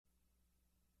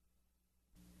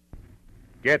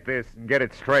Get this and get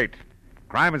it straight.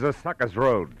 Crime is a sucker's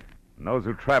road. And those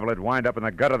who travel it wind up in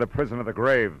the gut of the prison of the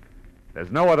grave.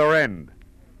 There's no other end,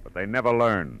 but they never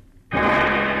learn.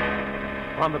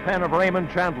 From the pen of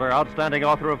Raymond Chandler, outstanding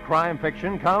author of crime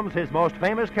fiction, comes his most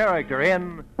famous character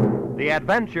in The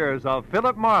Adventures of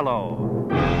Philip Marlowe.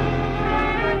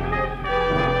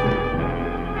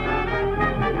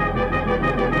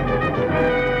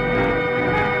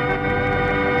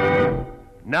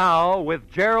 Now,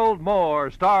 with Gerald Moore,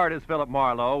 starred as Philip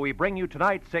Marlowe, we bring you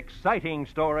tonight's exciting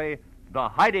story, The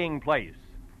Hiding Place.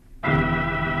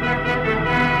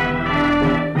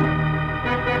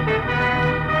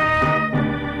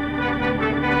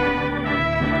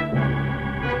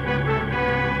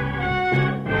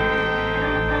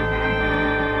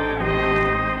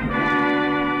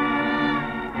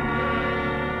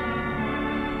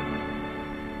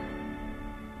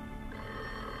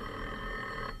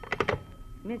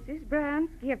 Mrs. Brown's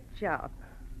gift shop.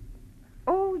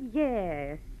 Oh,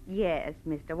 yes,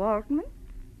 Mr. Waltman.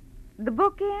 The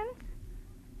bookends?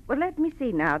 Well, let me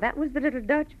see now. That was the little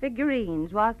Dutch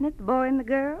figurines, wasn't it? The boy and the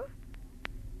girl?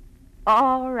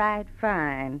 All right,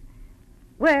 fine.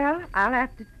 Well, I'll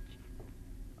have to...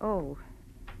 Oh.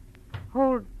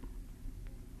 Hold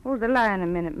the line a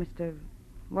minute, Mr.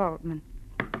 Waltman.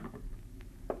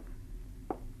 Mr.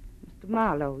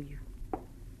 Marlowe,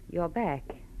 you're back.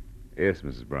 Yes,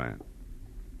 Mrs. Bryant.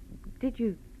 Did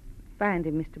you find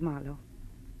him, Mr. Marlowe?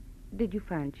 Did you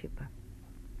find Chipper?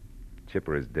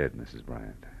 Chipper is dead, Mrs.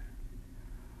 Bryant.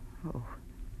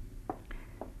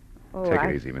 Oh, Take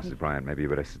it easy, Mrs. Bryant. Maybe you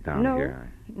better sit down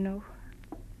here. No.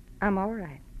 I'm all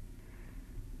right.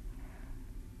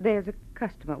 There's a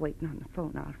customer waiting on the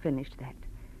phone. I'll finish that.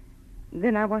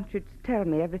 Then I want you to tell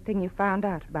me everything you found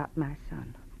out about my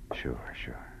son. Sure.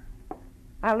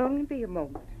 I'll only be a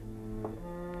moment.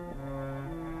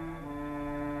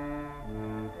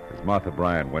 As Martha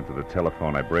Bryant went to the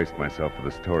telephone, I braced myself for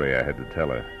the story I had to tell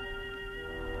her.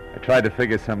 I tried to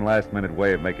figure some last-minute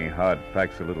way of making hard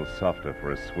facts a little softer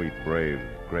for a sweet, brave,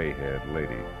 gray-haired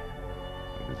lady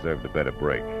who deserved a better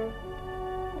break.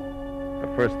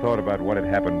 The first thought about what had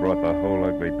happened brought the whole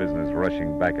ugly business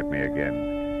rushing back at me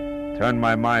again. Turned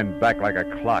my mind back like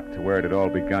a clock to where it had all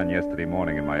begun yesterday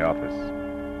morning in my office.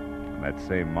 And that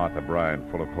same Martha Bryant,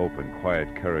 full of hope and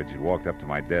quiet courage, had walked up to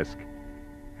my desk,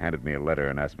 handed me a letter,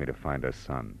 and asked me to find her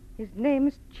son. His name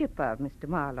is Chipper, Mr.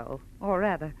 Marlowe. Or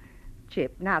rather,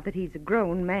 Chip, now that he's a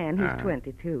grown man. He's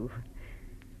 22.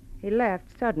 He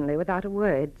left suddenly without a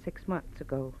word 6 months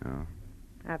ago. Oh?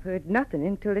 I've heard nothing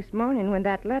until this morning when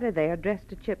that letter they addressed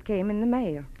to Chip came in the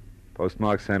mail.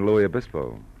 Postmark St. Louis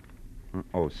Obispo.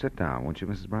 Oh, sit down, won't you,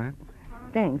 Mrs. Bryant?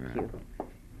 Thank you.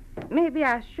 Maybe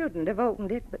I shouldn't have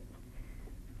opened it, but...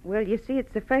 Well, you see,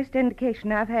 it's the first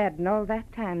indication I've had in all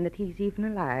that time that he's even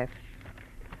alive.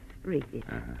 Read it.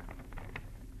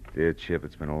 Dear Chip,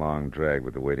 it's been a long drag,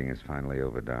 but the waiting is finally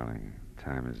over, darling.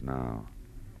 Time is now.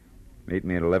 Meet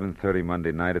me at 11:30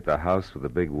 Monday night at the House with the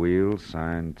Big Wheel,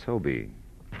 signed Toby.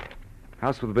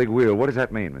 House with the Big Wheel, what does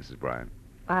that mean, Mrs. Bryant?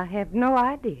 I have no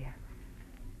idea.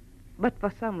 But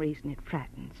for some reason it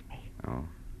frightens me. Oh,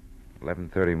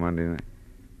 11:30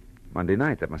 Monday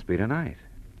night. That must be tonight.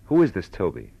 Who is this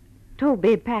Toby?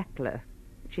 Toby Packler.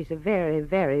 She's a very,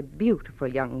 very beautiful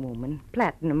young woman,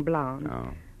 platinum blonde.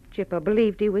 Oh. Chipper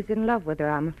believed he was in love with her,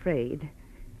 I'm afraid.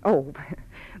 Oh,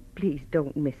 please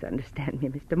don't misunderstand me,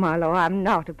 Mr. Marlowe. I'm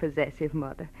not a possessive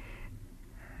mother.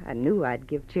 I knew I'd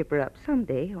give Chipper up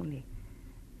someday, only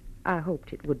I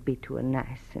hoped it would be to a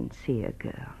nice, sincere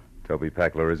girl. Toby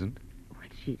Packler isn't? Well,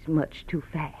 she's much too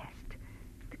fast.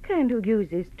 The kind who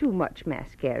uses too much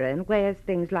mascara and wears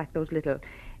things like those little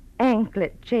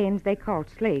anklet chains they call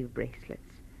slave bracelets.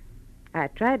 I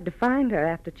tried to find her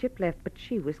after Chip left, but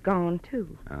she was gone,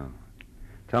 too. Oh.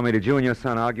 Tell me, did you and your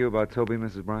son argue about Toby,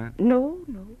 Mrs. Bryant? No.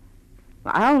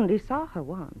 I only saw her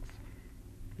once.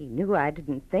 He knew I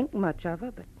didn't think much of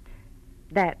her, but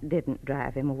that didn't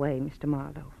drive him away, Mr.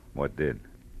 Marlowe. What did?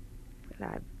 Well,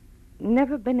 I've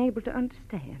never been able to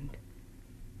understand.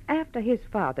 After his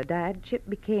father died, Chip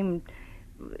became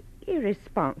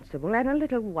irresponsible and a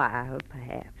little wild,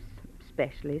 perhaps.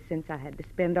 Especially since I had to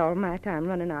spend all my time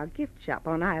running our gift shop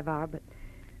on Ivar,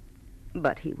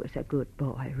 but he was a good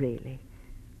boy, really.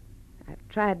 I've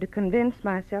tried to convince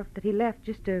myself that he left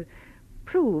just to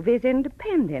prove his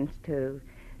independence, to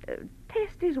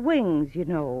test his wings, you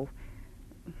know.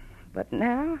 But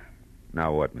now...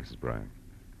 Now what, Mrs. Bryant?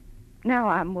 Now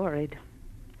I'm worried.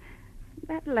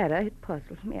 That letter, it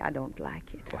puzzles me. I don't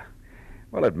like it.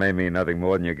 Well, it may mean nothing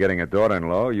more than you're getting a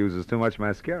daughter-in-law who uses too much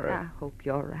mascara. I hope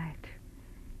you're right.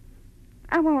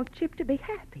 I want Chip to be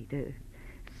happy, to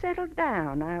settled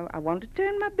down. I want to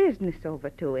turn my business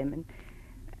over to him. And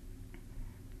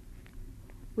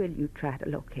will you try to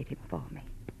locate him for me?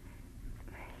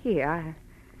 Here, I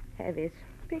have his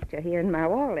picture here in my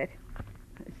wallet.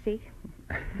 See?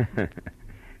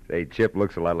 Say, Chip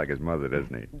looks a lot like his mother,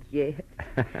 doesn't he? Yes.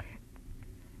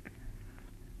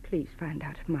 Please find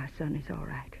out if my son is all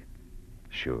right.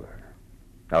 Sure.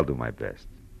 I'll do my best.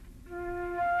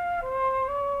 From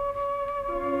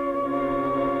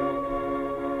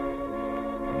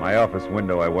my office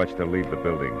window, I watched her leave the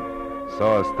building.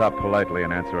 Saw her stop politely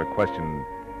and answer a question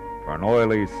for an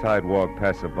oily sidewalk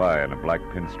passerby in a black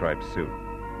pinstripe suit.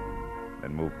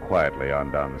 Then moved quietly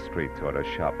on down the street toward her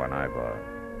shop on Ivar.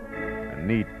 A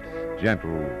neat,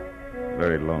 gentle,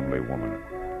 very lonely woman.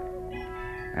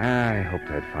 I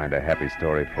hoped I'd find a happy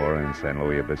story for her in San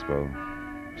Luis Obispo.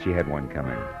 She had one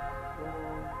coming.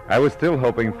 I was still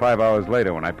hoping 5 hours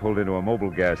later when I pulled into a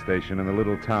mobile gas station in the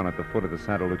little town at the foot of the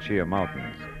Santa Lucia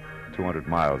Mountains, 200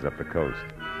 miles up the coast.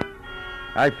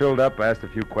 I filled up, asked a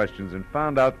few questions, and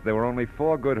found out there were only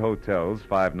 4 good hotels,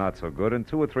 5 not so good, and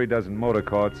 2 or 3 dozen motor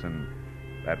courts, and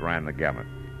that ran the gamut.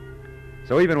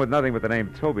 So even with nothing but the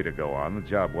name Toby to go on, the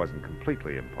job wasn't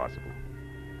completely impossible.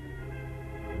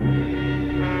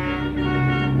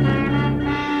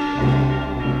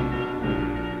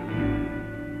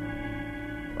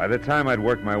 By the time I'd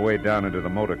worked my way down into the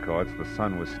motor courts, the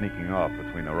sun was sneaking off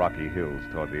between the rocky hills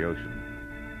toward the ocean,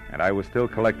 and I was still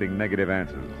collecting negative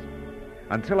answers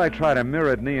until I tried a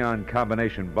mirrored neon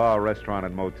combination bar, restaurant,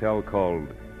 and motel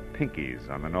called Pinky's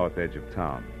on the north edge of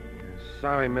town.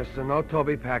 Sorry, mister. No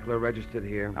Toby Packler registered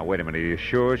here. Now, wait a minute. Are you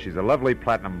sure? She's a lovely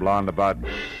platinum blonde about...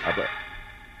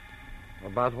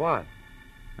 About what?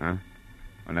 Huh?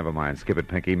 Oh, never mind. Skip it,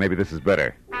 Pinky. Maybe this is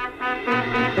better.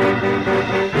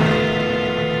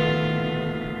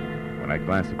 When I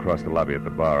glanced across the lobby at the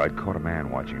bar, I'd caught a man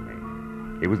watching me.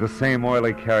 He was the same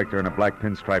oily character in a black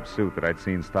pinstripe suit that I'd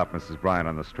seen stop Mrs. Bryant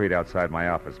on the street outside my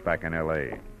office back in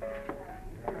L.A.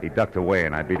 He ducked away,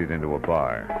 and I beat it into a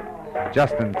bar.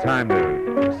 Just in time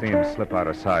to see him slip out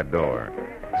a side door.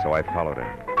 So I followed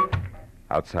him.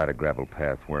 Outside, a gravel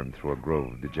path wormed through a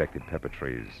grove of dejected pepper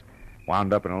trees,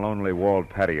 wound up in a lonely walled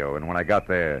patio, and when I got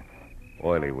there,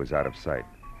 Oily was out of sight.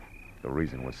 The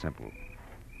reason was simple.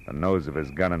 The nose of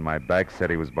his gun in my back said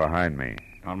he was behind me.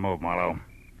 Don't move, Marlowe.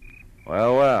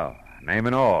 Well, name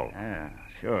and all. Yeah,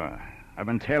 sure. I've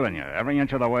been tailing you every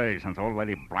inch of the way since old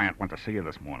lady Bryant went to see you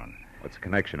this morning. What's the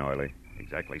connection, Oily?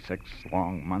 Exactly 6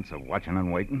 long months of watching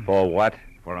and waiting. For what?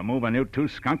 For a move you 2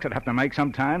 skunks would have to make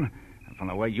some time. And from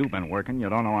the way you've been working, you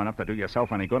don't know enough to do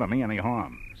yourself any good or me any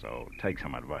harm. So take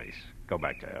some advice. Go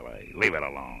back to L.A. Leave it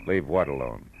alone. Leave what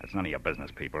alone? That's none of your business,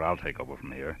 people. I'll take over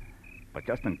from here. But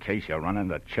just in case you run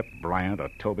into Chip Bryant or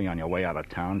Toby on your way out of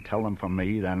town, tell them from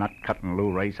me they're not cutting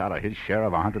Lou Race out of his share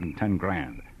of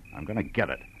 $110,000. I'm going to get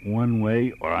it, one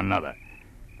way or another.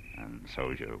 And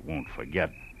so's you won't forget,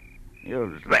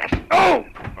 use this. Oh!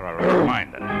 For a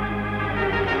reminder.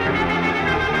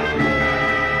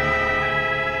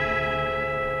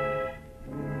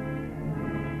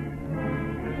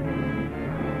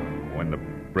 When the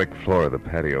brick floor of the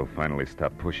patio finally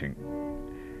stopped pushing,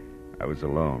 I was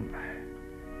alone,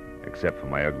 except for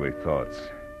my ugly thoughts.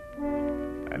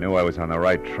 I knew I was on the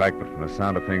right track, but from the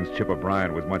sound of things, Chip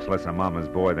O'Brien was much less a mama's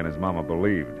boy than his mama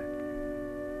believed.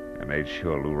 I made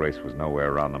sure Lou Race was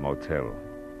nowhere around the motel.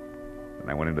 Then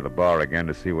I went into the bar again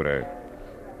to see what a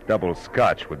double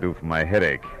scotch would do for my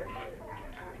headache.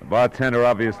 The bartender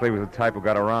obviously was the type who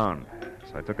got around,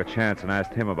 so I took a chance and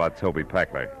asked him about Toby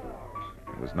Packler.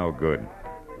 It was no good.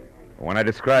 But when I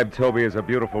described Toby as a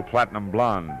beautiful platinum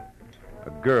blonde, a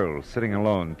girl sitting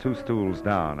alone 2 stools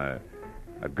down, a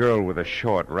girl with a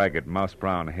short, ragged,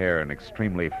 mouse-brown hair and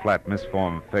extremely flat,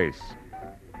 misformed face,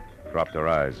 dropped her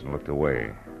eyes and looked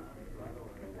away.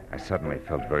 I suddenly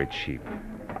felt very cheap.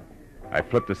 I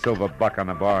flipped a silver buck on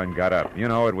the bar and got up. You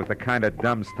know, it was the kind of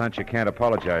dumb stunt you can't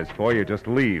apologize for. You just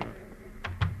leave.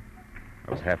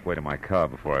 I was halfway to my car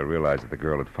before I realized that the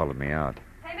girl had followed me out.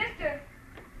 Hey, mister.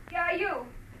 Yeah, you.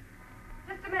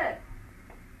 Just a minute.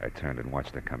 I turned and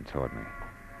watched her come toward me.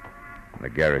 In the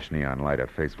garish neon light, her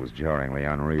face was jarringly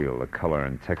unreal, the color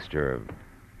and texture of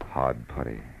hard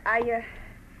putty. I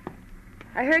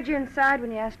heard you inside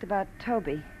when you asked about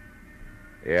Toby.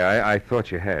 Yeah, I thought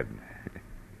you had.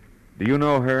 Do you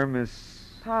know her,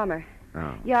 Miss... Palmer.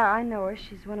 Oh. Yeah, I know her.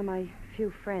 She's one of my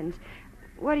few friends.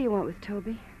 What do you want with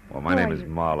Toby? Well, my name is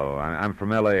Marlowe. I'm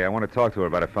from L.A. I want to talk to her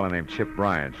about a fellow named Chip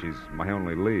Bryant. She's my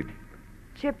only lead.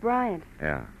 Chip Bryant?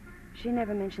 Yeah. She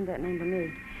never mentioned that name to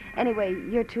me. Anyway,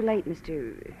 you're too late,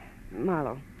 Mr.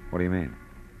 Marlowe. What do you mean?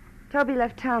 Toby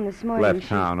left town this morning. Left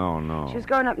town? Oh, no. She was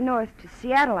going up north to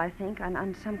Seattle, I think,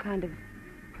 on some kind of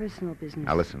personal business.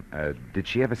 Now, listen, did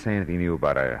she ever say anything to you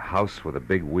about a house with a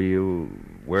big wheel,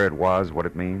 where it was, what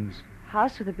it means?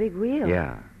 House with a big wheel?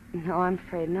 Yeah. No, I'm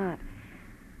afraid not.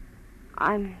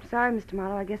 I'm sorry, Mr.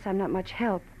 Marlowe. I guess I'm not much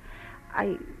help.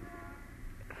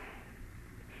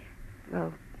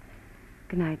 Well,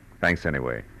 good night. Thanks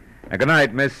anyway. And good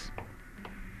night, Miss...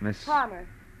 Palmer.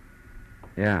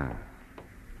 Yeah.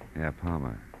 Yeah,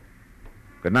 Palmer.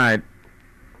 Good night.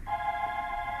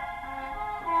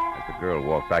 As the girl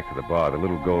walked back to the bar, the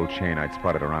little gold chain I'd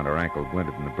spotted around her ankle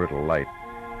glinted in the brittle light,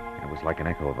 and it was like an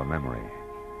echo of a memory.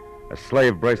 A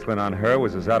slave bracelet on her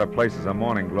was as out of place as a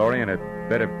morning glory in a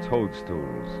bed of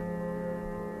toadstools.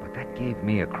 But that gave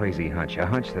me a crazy hunch, a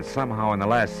hunch that somehow in the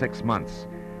last 6 months,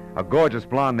 a gorgeous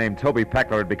blonde named Toby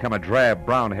Packler had become a drab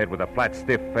brown head with a flat,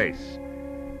 stiff face.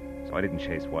 So I didn't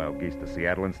chase wild geese to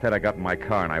Seattle. Instead, I got in my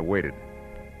car and I waited.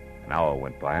 An hour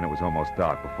went by and it was almost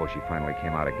dark before she finally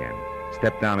came out again,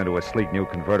 stepped down into a sleek new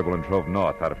convertible and drove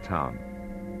north out of town.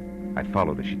 I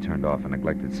followed as she turned off a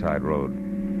neglected side road,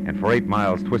 and for 8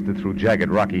 miles twisted through jagged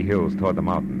rocky hills toward the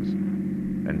mountains.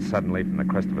 Then suddenly, from the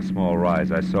crest of a small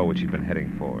rise, I saw what she'd been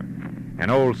heading for. An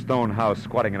old stone house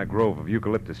squatting in a grove of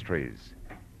eucalyptus trees.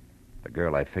 The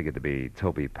girl I figured to be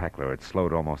Toby Packler had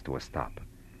slowed almost to a stop.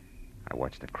 I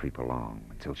watched her creep along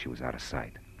until she was out of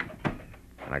sight.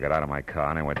 And I got out of my car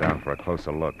and I went down for a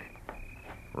closer look.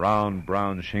 Round,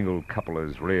 brown shingled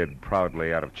cupolas reared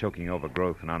proudly out of choking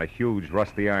overgrowth, and on a huge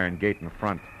rusty iron gate in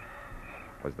front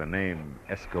was the name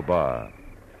Escobar.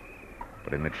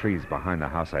 But in the trees behind the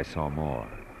house I saw more.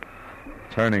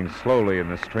 Turning slowly in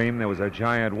the stream, there was a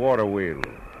giant water wheel.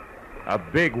 A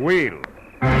big wheel.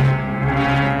 I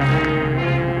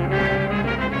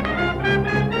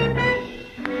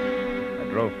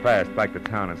drove fast back to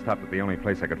town and stopped at the only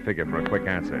place I could figure for a quick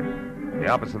answer. The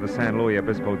office of the San Luis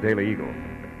Obispo Daily Eagle.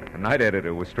 The night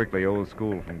editor was strictly old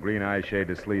school, from green eye shade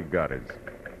to sleeve garters,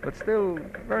 but still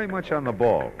very much on the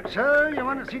ball. So, you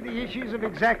want to see the issues of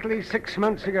exactly 6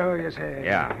 months ago, you say?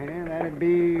 Yeah. That'd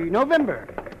be November.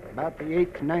 About the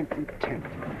 8th, 9th, and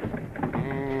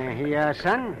 10th. Here you are,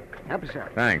 son. Help yourself.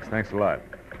 Thanks a lot.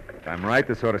 If I'm right,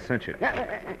 this ought to cinch it.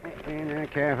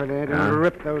 Careful there. Don't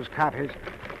rip those copies.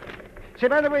 Say,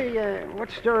 by the way, what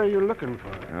story are you looking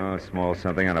for? Oh, small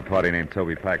something on a party named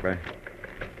Toby Packler.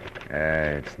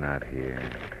 It's not here.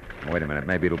 Wait a minute.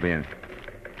 Maybe it'll be in...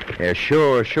 Yeah,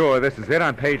 sure. This is it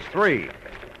on page 3.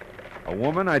 A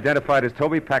woman identified as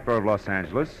Toby Packler of Los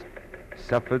Angeles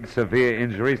suffered severe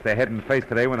injuries to head and face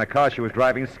today when the car she was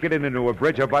driving skidded into a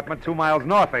bridge abutment 2 miles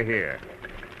north of here.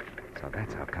 So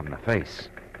that's how come the face.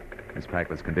 Miss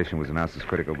Packler's condition was announced as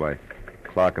critical by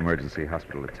Clark Emergency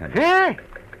Hospital attendant. Huh?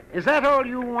 Is that all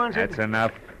you wanted? That's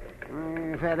enough.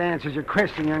 If that answers your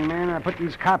question, young man, I'll put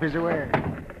these copies away.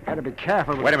 Gotta be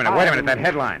careful with Wait a minute, that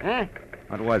headline. Huh?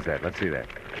 What was that? Let's see that.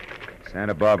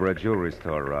 Santa Barbara jewelry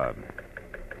store robbed.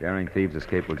 Daring thieves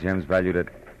escaped with gems valued at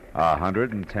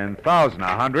 $110,000.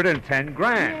 $110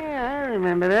 grand. Yeah, I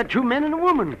remember that. 2 men and a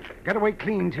woman. Got away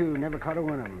clean, too. Never caught a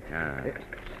one of them.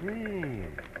 Say,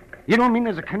 you don't mean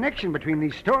there's a connection between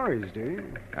these stories, do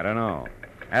you? I don't know.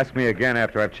 Ask me again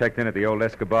after I've checked in at the old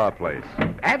Escobar place.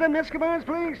 Adam Escobar's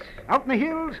place? Out in the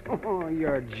hills? Oh,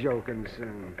 you're joking,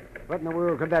 son. What in the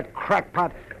world could that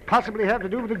crackpot possibly have to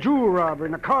do with a jewel robbery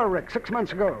and a car wreck 6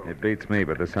 months ago? It beats me,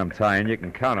 but there's some tie, and you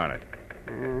can count on it.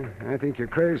 I think you're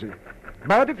crazy.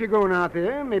 But if you're going out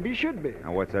there, maybe you should be.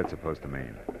 Now, what's that supposed to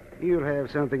mean? You'll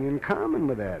have something in common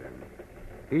with Adam.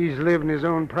 He's lived in his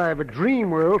own private dream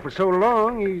world for so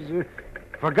long, he's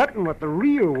forgotten what the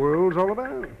real world's all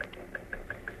about.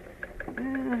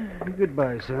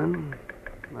 Goodbye, son.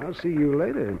 I'll see you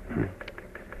later.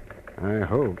 I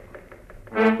hope.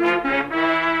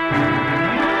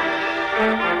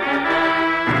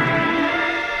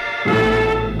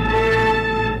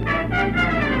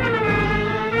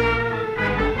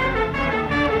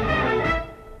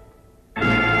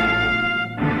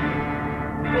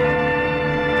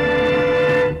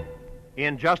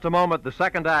 In just a moment, the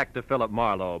second act of Philip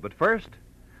Marlowe. But first,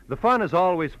 the fun is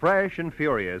always fresh and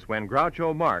furious when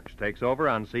Groucho Marx takes over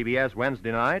on CBS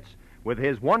Wednesday nights with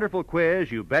his wonderful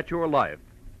quiz, You Bet Your Life.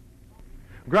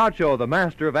 Groucho, the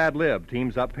master of ad-lib,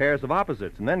 teams up pairs of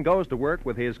opposites and then goes to work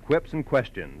with his quips and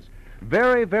questions.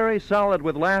 Very, very solid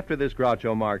with laughter, this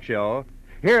Groucho Marx show.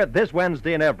 Hear it this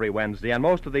Wednesday and every Wednesday on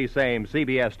most of these same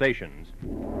CBS stations.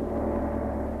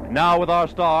 Now with our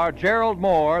star, Gerald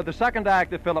Moore, the second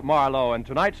act of Philip Marlowe, and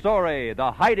tonight's story,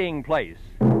 The Hiding Place.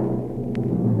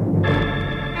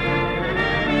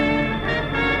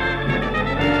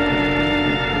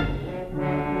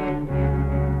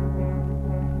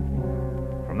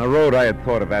 the road, I had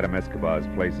thought of Adam Escobar's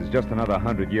place as just another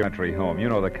 100-year country home. You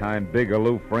know the kind, big,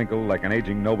 aloof, wrinkled, like an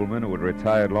aging nobleman who had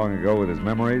retired long ago with his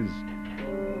memories.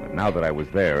 But now that I was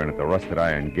there and at the rusted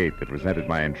iron gate that resented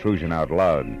my intrusion out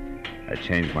loud, I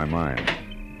changed my mind.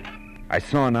 I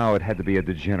saw now it had to be a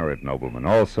degenerate nobleman.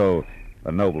 Also,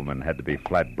 the nobleman had to be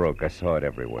flat broke. I saw it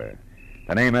everywhere.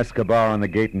 The name Escobar on the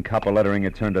gate in copper lettering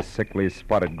had turned a sickly,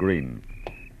 spotted green.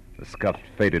 The scuffed,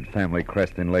 faded family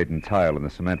crest inlaid in tile in the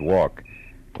cement walk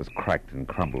was cracked and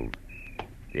crumbled.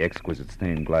 The exquisite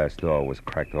stained glass door was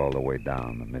cracked all the way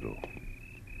down the middle.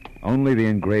 Only the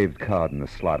engraved card in the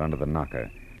slot under the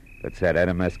knocker that said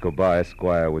Adam Escobar,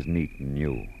 Esquire, was neat and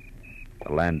new.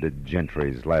 The landed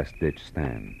gentry's last-ditch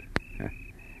stand.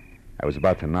 I was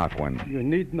about to knock when... You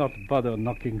need not bother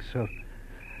knocking, sir.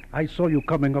 I saw you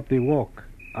coming up the walk.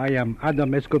 I am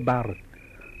Adam Escobar.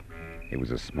 He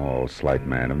was a small, slight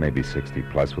man of maybe 60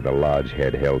 plus with a large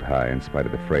head held high in spite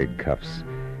of the frayed cuffs,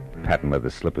 patent leather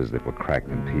slippers that were cracked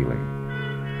and peeling.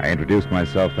 I introduced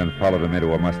myself, then followed him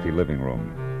into a musty living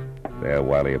room. There,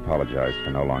 Wiley apologized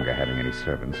for no longer having any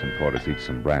servants and poured us each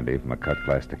some brandy from a cut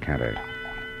glass decanter.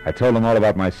 I told him all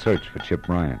about my search for Chip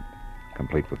Bryant,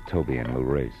 complete with Toby and Lou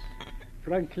Race.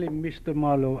 Frankly, Mr.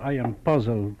 Marlowe, I am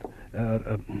puzzled.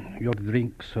 Your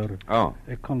drink, sir. Oh.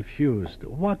 Confused.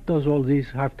 What does all this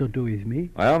have to do with me?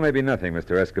 Well, maybe nothing,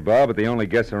 Mr. Escobar, but the only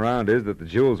guess around is that the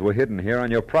jewels were hidden here on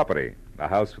your property. The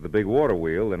house with the big water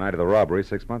wheel the night of the robbery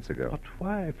 6 months ago. But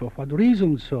why? For what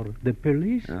reason, sir? The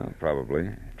police? Oh, probably.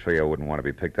 Trio wouldn't want to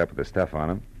be picked up with the stuff on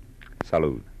him.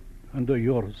 Salud. Under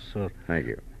yours, sir. Thank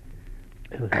you.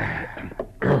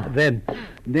 Then,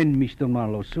 Mr.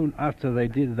 Marlowe, soon after they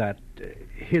did that,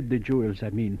 hid the jewels, I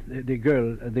mean, the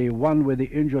girl, the one with the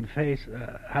injured face,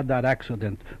 had that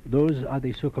accident. Those are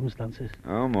the circumstances.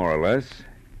 Oh, more or less.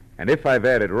 And if I've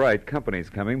added right, company's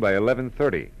coming by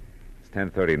 11:30. It's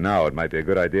 10:30 now. It might be a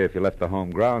good idea if you left the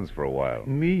home grounds for a while.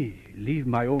 Me? Leave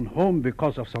my own home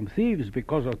because of some thieves,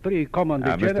 because of three common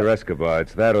degenerates? Mr. Escobar,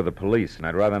 it's that or the police, and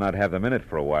I'd rather not have them in it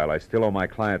for a while. I still owe my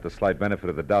client the slight benefit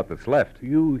of the doubt that's left.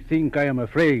 You think I am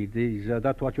afraid? Is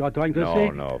that what you are trying to say?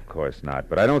 No, of course not.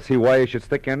 But I don't see why you should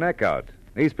stick your neck out.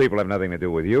 These people have nothing to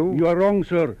do with you. You are wrong,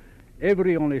 sir.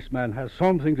 Every honest man has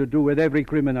something to do with every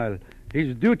criminal.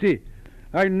 His duty.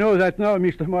 I know that now,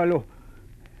 Mr. Marlowe.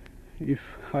 If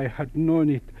I had known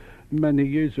it many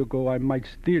years ago, I might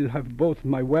still have both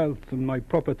my wealth and my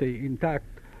property intact.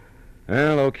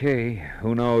 Well, okay.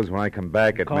 Who knows? When I come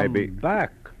back, it may be... Come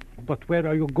back? But where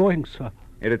are you going, sir?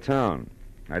 Into town.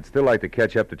 I'd still like to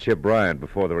catch up to Chip Bryant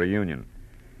before the reunion.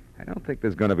 I don't think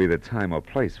there's going to be the time or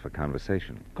place for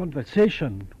conversation.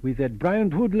 Conversation with that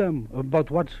Bryant hoodlum?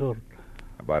 About what sort?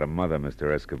 About a mother,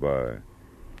 Mr. Escobar.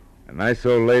 A nice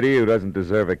old lady who doesn't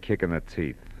deserve a kick in the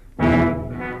teeth.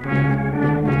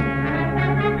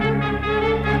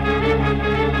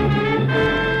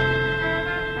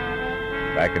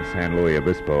 Back in San Luis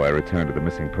Obispo, I returned to the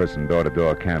missing person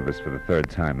door-to-door canvass for the third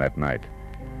time that night.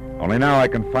 Only now I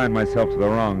confined myself to the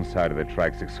wrong side of the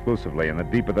tracks exclusively, and the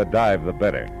deeper the dive, the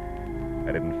better.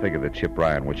 I didn't figure that Chip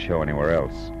Bryant would show anywhere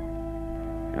else.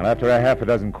 And after a half a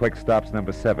dozen quick stops,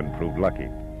 number 7 proved lucky.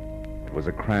 It was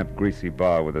a cramped, greasy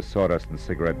bar with a sawdust and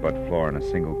cigarette butt floor and a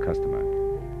single customer.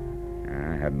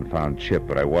 I hadn't found Chip,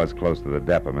 but I was close to the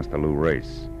dapper Mr. Lou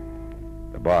Race.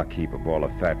 The barkeep, a ball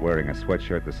of fat, wearing a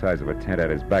sweatshirt the size of a tent, had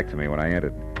his back to me when I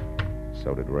entered.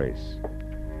 So did Race.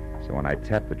 So when I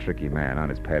tapped the tricky man on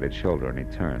his padded shoulder and he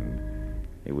turned,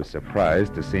 he was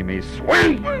surprised to see me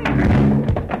swing!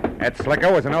 That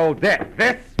slicker was an old debt.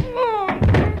 This?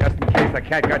 Just in case the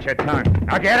cat got your tongue.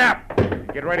 Now get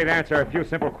up! Get ready to answer a few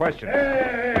simple questions.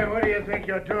 Hey, what do you think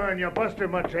you're doing? You're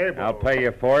busting my table. I'll pay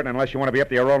you for it, and unless you want to be up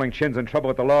to your rolling chins in trouble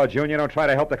with the law, Junior, don't try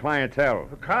to help the clientele.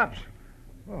 The cops?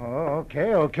 Oh,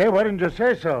 okay. Why didn't you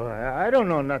say so? I don't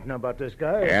know nothing about this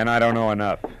guy. And I don't know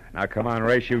enough. Now, come on,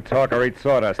 Race, you talk or eat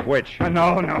sawdust. Which? No.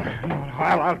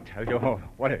 I'll tell you.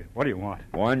 What do you want?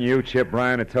 One, you, Chip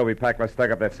Bryant, and Toby Packler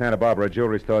stuck up that Santa Barbara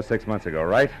jewelry store 6 months ago,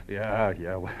 right?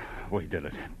 Yeah, we did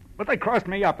it. But they crossed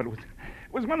me up. It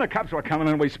was when the cops were coming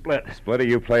and we split. Split, or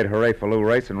you played hooray for Lou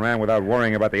Race and ran without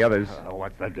worrying about the others?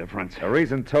 What's the difference? The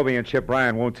reason Toby and Chip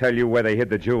Bryant won't tell you where they hid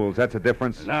the jewels, that's a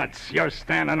difference? Nuts. You're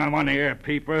standing on one ear,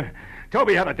 peeper.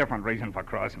 Toby had a different reason for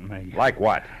crossing me. Like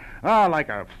what? Like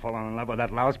her falling in love with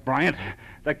that louse Bryant.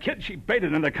 The kid she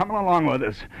baited into coming along with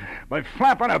us. By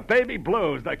flapping her baby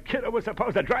blues, the kid who was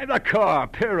supposed to drive the car,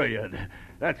 period.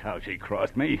 That's how she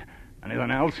crossed me.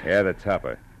 Anything else? Yeah, the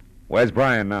topper. Where's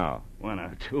Bryant now? One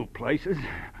of two places.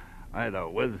 Either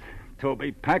with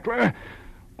Toby Packler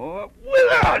or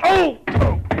without. Oh!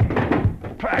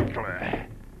 Packler.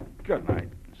 Good night,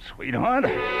 sweetheart.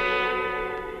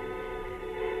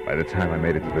 By the time I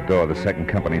made it to the door, the second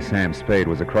company, Sam Spade,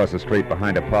 was across the street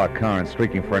behind a parked car and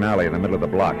streaking for an alley in the middle of the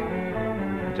block.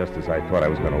 And just as I thought I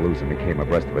was going to lose him, he came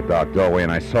abreast of a dark doorway,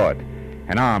 and I saw it.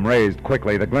 An arm raised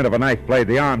quickly, the glint of a knife blade.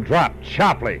 The arm dropped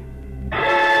sharply.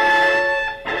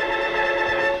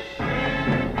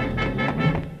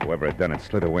 Whoever had done it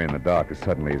slid away in the dark as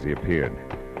suddenly as he appeared.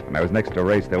 When I was next to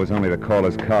Race, there was only the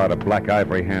caller's card, a black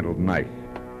ivory-handled knife,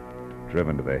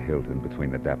 driven to the hilt in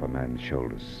between the dapper man's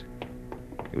shoulders.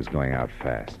 He was going out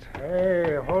fast.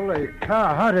 Hey, holy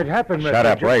cow, how did it happen, Shut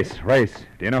up, Race. Race,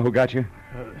 do you know who got you?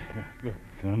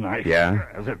 The knife. Yeah?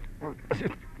 Has it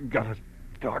got a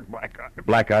dark black eye?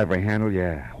 Black ivory handle,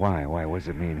 yeah. Why? What does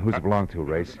it mean? Who's it belong to,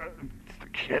 Race? It's the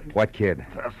kid. What kid?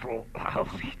 That little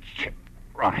lousy Chip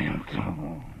Bryant.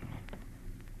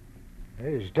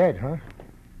 He's dead, huh?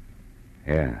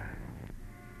 Yeah.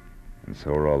 And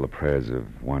so are all the prayers of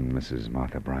one Mrs.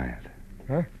 Martha Bryant.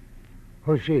 Huh?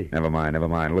 Who's she? Never mind.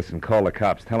 Listen, call the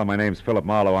cops. Tell them my name's Philip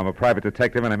Marlowe. I'm a private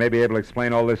detective, and I may be able to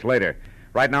explain all this later.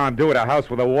 Right now, I'm due at a house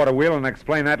with a water wheel, and I'll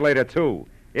explain that later, too.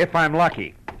 If I'm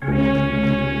lucky.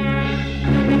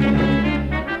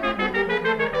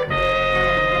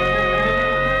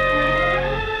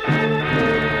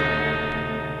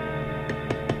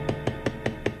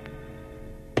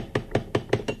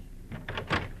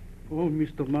 Oh,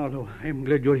 Mr. Marlowe, I'm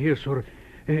glad you're here, sir.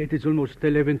 It is almost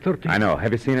 11:30. I know.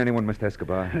 Have you seen anyone, Mr.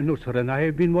 Escobar? No, sir, and I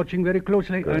have been watching very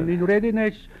closely. Good. And in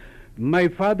readiness, my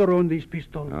father owned this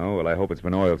pistol. Oh, well, I hope it's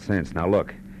been oiled since. Now,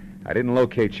 look, I didn't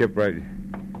locate Chip right...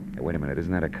 Hey, wait a minute.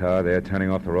 Isn't that a car there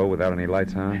turning off the road without any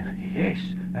lights on? Yes,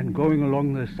 and going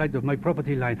along the side of my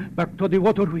property line, back to the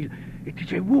water wheel. It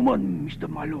is a woman, Mr.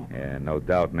 Marlowe. Yeah, no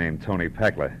doubt, named Tony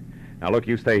Packler. Now, look,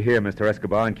 you stay here, Mr.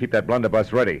 Escobar, and keep that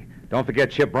blunderbuss ready. Don't forget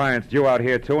Chip Bryant's due out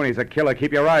here, too, and he's a killer.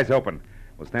 Keep your eyes open.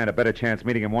 We'll stand a better chance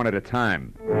meeting him one at a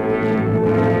time. I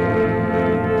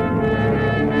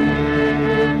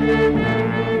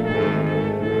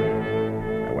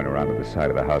went around to the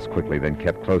side of the house quickly, then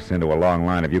kept close into a long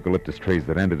line of eucalyptus trees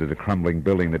that ended at a crumbling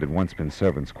building that had once been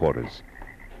servants' quarters.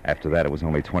 After that, it was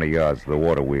only 20 yards to the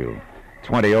water wheel.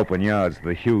 20 open yards to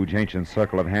the huge, ancient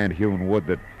circle of hand-hewn wood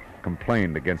that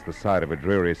complained against the side of a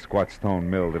dreary, squat stone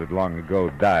mill that had long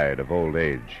ago died of old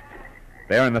age.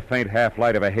 There in the faint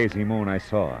half-light of a hazy moon, I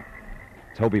saw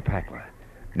Toby Packler,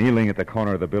 kneeling at the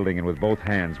corner of the building and with both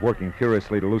hands working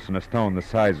furiously to loosen a stone the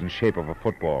size and shape of a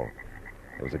football.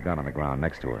 There was a gun on the ground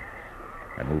next to her.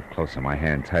 I moved closer, my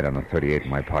hand tight on the .38 in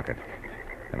my pocket.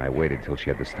 Then I waited till she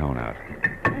had the stone out.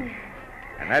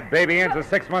 And that baby end's a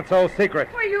 6-month-old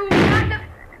secret. Were you not the...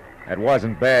 That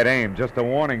wasn't bad aim, just a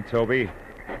warning, Toby.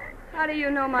 How do you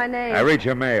know my name? I read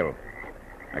your mail.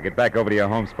 Now get back over to your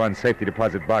homespun safety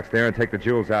deposit box there and take the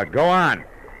jewels out. Go on.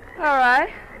 All right.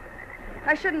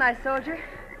 Why shouldn't I, soldier?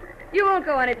 You won't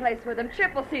go anyplace with them.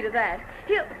 Chip will see to that.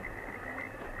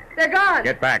 They're gone.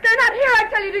 Get back. They're not here, I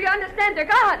tell you. Do you understand? They're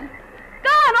gone.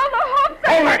 Gone. All the hopes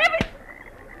I Hold had.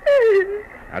 it.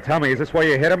 Now tell me, is this where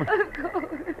you hit him? Of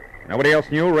course. Nobody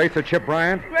else knew, Race or Chip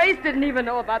Bryant? Grace didn't even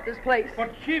know about this place.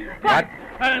 But Chip... What?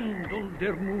 And don't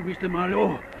dare move, Mr.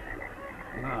 Marlowe.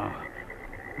 Now,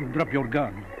 drop your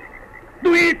gun.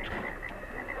 Do it!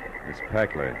 Miss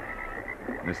Packler.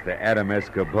 Mr. Adam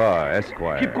Escobar,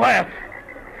 Esquire. Keep quiet.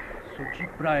 So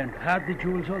Chip Bryant had the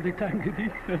jewels all the time, did he?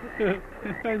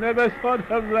 I never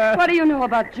thought of that. What do you know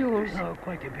about jewels? Oh,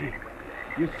 quite a bit.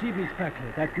 You see, Miss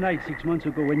Packler, that night 6 months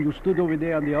ago when you stood over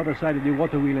there on the other side of the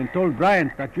water wheel and told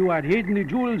Bryant that you had hidden the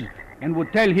jewels and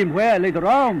would tell him where later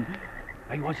on,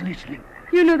 I was listening.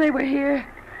 You knew they were here.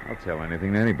 I'll tell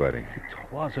anything to anybody.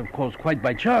 It was, of course, quite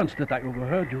by chance that I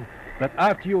overheard you. But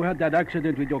after you had that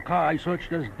accident with your car, I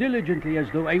searched as diligently as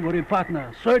though I were a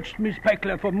partner. Searched Miss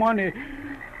Packler for money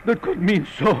that could mean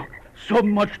so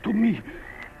much to me.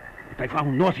 But I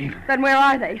found nothing. Then where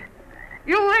are they?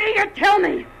 You idiot, tell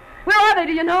me. Where are they,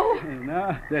 do you know?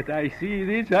 Now that I see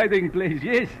this hiding place,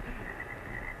 yes.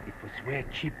 It was where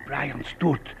Chip Bryant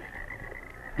stood.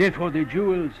 Therefore the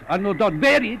jewels are no doubt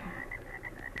buried.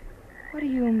 What do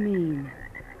you mean?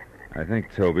 I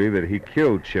think, Toby, that he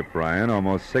killed Chip Bryant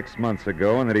almost 6 months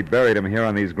ago and that he buried him here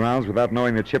on these grounds without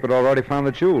knowing that Chip had already found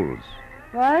the jewels.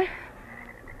 What?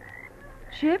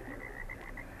 Chip?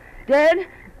 Dead?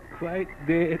 Quite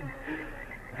dead.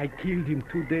 I killed him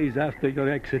 2 days after your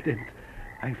accident.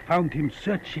 I found him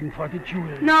searching for the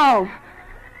jewels. No.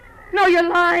 No, you're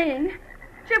lying.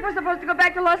 Chip was supposed to go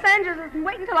back to Los Angeles and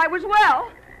wait until I was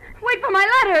well. Wait for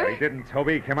my letter. He didn't,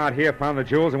 Toby. He came out here, found the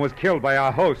jewels, and was killed by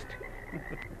our host.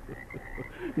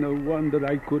 No wonder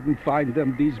I couldn't find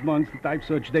them these months that I've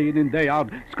searched day in and day out.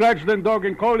 Scratched and dog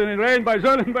and cold and in rain by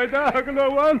sun and by dark. No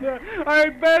wonder I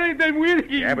buried them with him.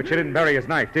 Yeah, but you didn't bury his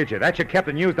knife, did you? That you kept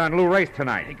and used on Lou Race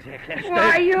tonight. Exactly.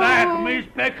 Why, you... Back, Miss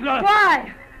Peckler.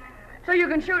 Why? So you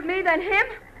can shoot me, then him?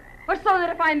 Or so that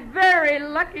if I'm very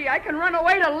lucky, I can run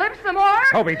away to live some more?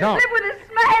 Toby, don't. Live with a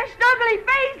smashed, ugly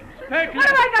face? Peckler, What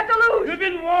have I got to lose? You've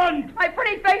been warned. My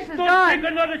pretty face is Don't gone. take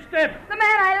another step. The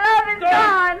man I love is Don't.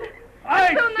 gone. I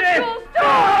Soon the said jewels too.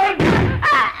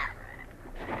 Ah!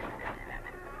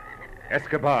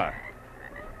 Escobar,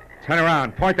 turn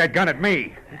around. Point that gun at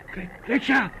me.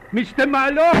 Fletcher, Mr.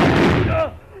 Marlowe.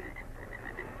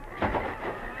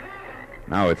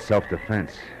 Now it's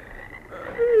self-defense.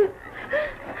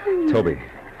 Toby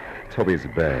is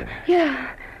bad.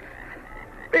 Yeah.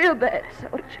 Real bad,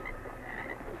 soldier.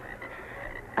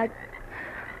 I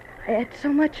had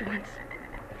so much once.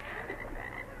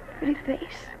 Pretty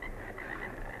face.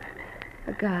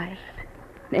 A guy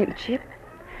named Chip.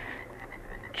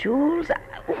 Jewels.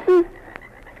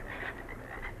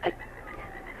 I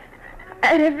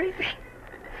had everything.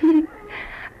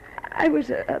 I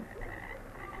was a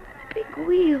big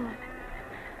wheel.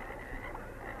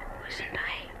 Wasn't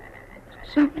I,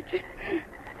 soldier?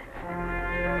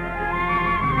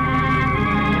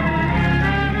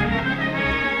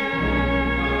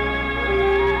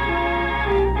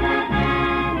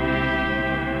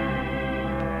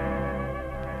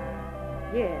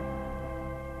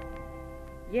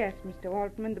 Yes, Mr.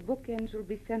 Altman, the bookends will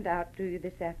be sent out to you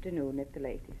this afternoon at the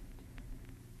latest.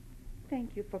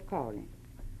 Thank you for calling.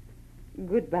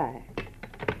 Goodbye.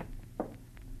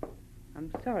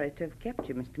 I'm sorry to have kept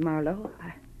you, Mr. Marlowe.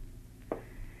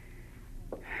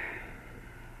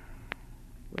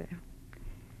 Well,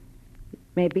 it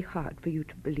may be hard for you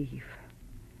to believe,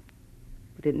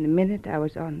 but in the minute I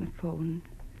was on the phone,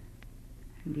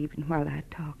 and even while I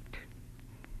talked,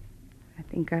 I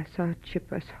think I saw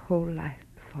Chipper's whole life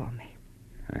before me.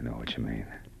 I know what you mean.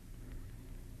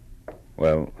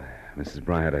 Well, Mrs.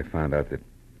 Bryant, I found out that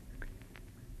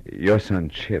your son,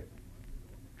 Chip...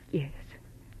 Yes.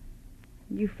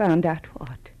 You found out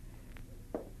what?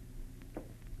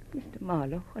 Mr.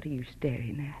 Marlowe, what are you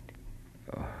staring at?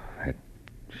 Oh, that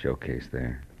showcase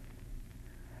there.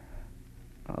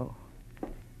 Oh.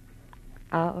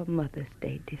 Our Mother's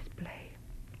Day display.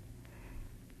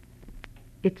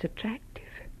 It's attractive,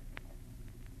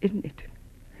 isn't it?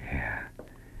 Yeah.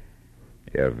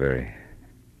 Yeah, very.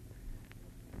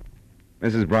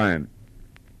 Mrs. Bryant,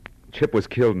 Chip was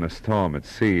killed in a storm at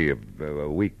sea a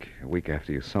week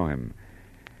after you saw him.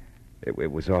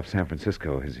 It was off San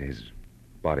Francisco. His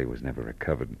body was never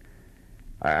recovered.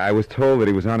 I was told that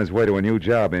he was on his way to a new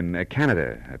job in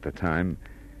Canada at the time.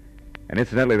 And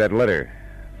incidentally, that letter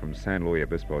from San Luis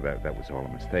Obispo, that was all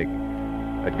a mistake.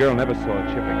 That girl never saw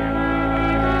Chip again.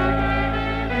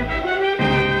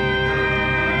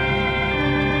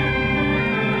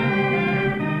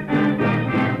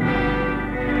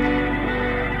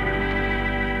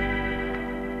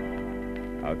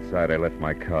 Outside, I left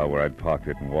my car where I'd parked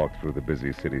it and walked through the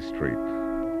busy city street.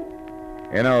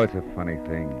 You know, it's a funny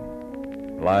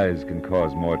thing. Lies can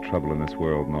cause more trouble in this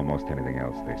world than almost anything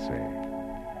else, they say.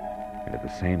 And at the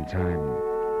same time,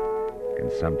 can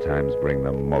sometimes bring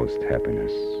the most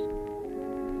happiness.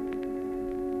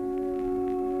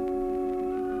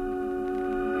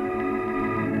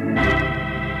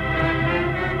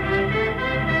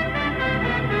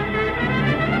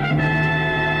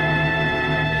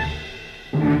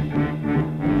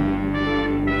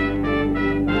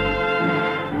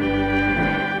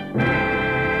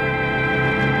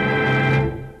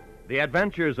 The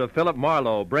Adventures of Philip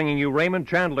Marlowe, bringing you Raymond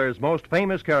Chandler's most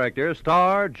famous character,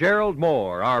 star Gerald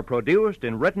Moore, are produced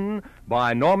and written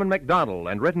by Norman MacDonald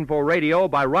and written for radio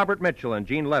by Robert Mitchell and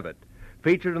Gene Levitt.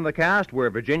 Featured in the cast were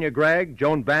Virginia Gregg,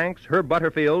 Joan Banks, Herb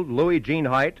Butterfield, Louis Jean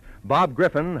Height, Bob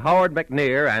Griffin, Howard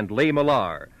McNear, and Lee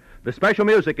Millar. The special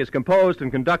music is composed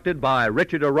and conducted by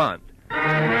Richard Arant.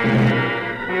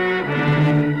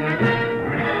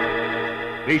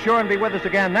 Be sure and be with us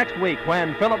again next week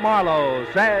when Philip Marlowe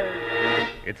says...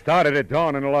 It started at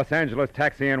dawn in a Los Angeles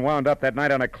taxi and wound up that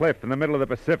night on a cliff in the middle of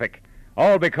the Pacific.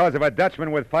 All because of a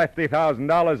Dutchman with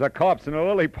 $50,000, a corpse in a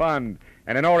lily pond,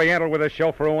 and an Oriental with a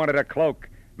chauffeur who wanted a cloak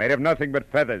made of nothing but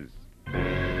feathers.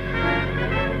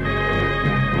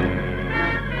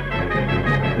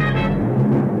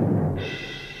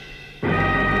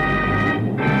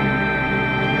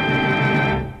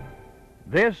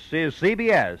 This is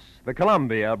CBS, the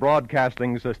Columbia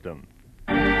Broadcasting System.